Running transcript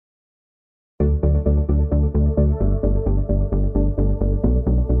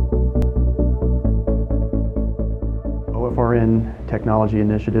RN technology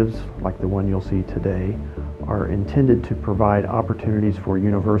initiatives, like the one you'll see today, are intended to provide opportunities for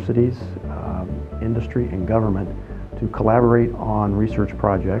universities, industry, and government to collaborate on research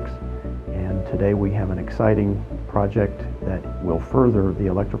projects. And today we have an exciting project that will further the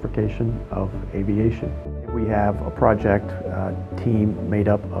electrification of aviation. We have a project team made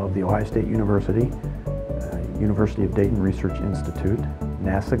up of the Ohio State University, University of Dayton Research Institute,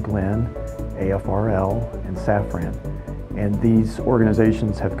 NASA Glenn, AFRL, and Safran. And these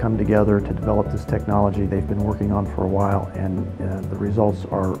organizations have come together to develop this technology they've been working on for a while, and the results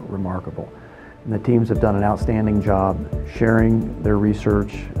are remarkable. And the teams have done an outstanding job sharing their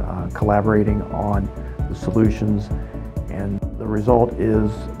research, collaborating on the solutions, and the result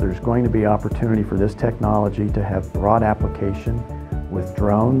is there's going to be opportunity for this technology to have broad application with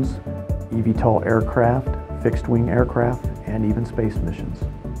drones, eVTOL aircraft, fixed-wing aircraft, and even space missions.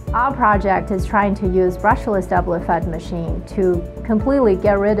 Our project is trying to use brushless doubly-fed machine to completely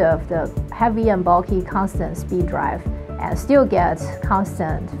get rid of the heavy and bulky constant speed drive and still get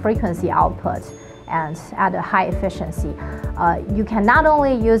constant frequency output and at a high efficiency. You can not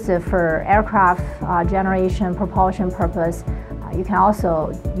only use it for aircraft generation, propulsion purpose, you can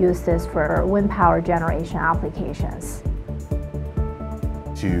also use this for wind power generation applications.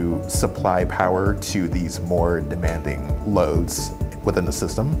 To supply power to these more demanding loads within the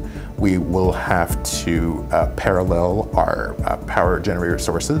system, we will have to parallel our power generator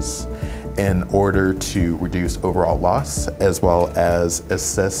sources in order to reduce overall loss, as well as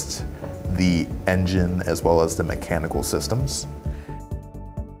assist the engine as well as the mechanical systems.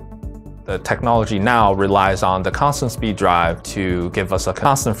 The technology now relies on the constant speed drive to give us a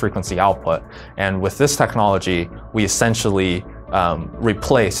constant frequency output. And with this technology, we essentially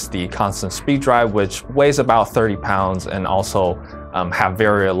replace the constant speed drive, which weighs about 30 pounds and also have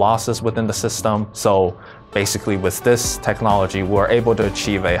various losses within the system. So basically with this technology, we're able to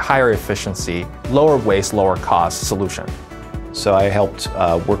achieve a higher efficiency, lower waste, lower cost solution. So I helped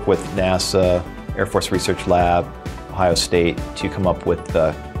work with NASA, Air Force Research Lab, Ohio State to come up with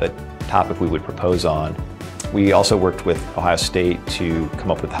the topic we would propose on. We also worked with Ohio State to come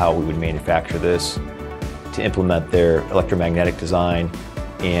up with how we would manufacture this, to implement their electromagnetic design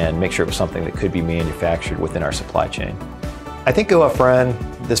and make sure it was something that could be manufactured within our supply chain. I think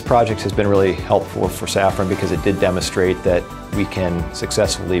OFRN, this project has been really helpful for Safran because it did demonstrate that we can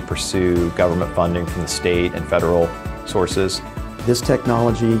successfully pursue government funding from the state and federal sources. This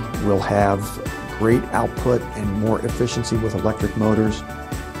technology will have great output and more efficiency with electric motors,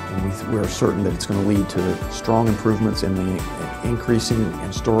 and we're certain that it's going to lead to strong improvements in the increasing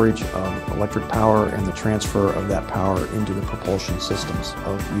and storage of electric power and the transfer of that power into the propulsion systems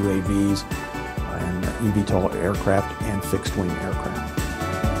of UAVs and eVTOL aircraft and fixed-wing aircraft.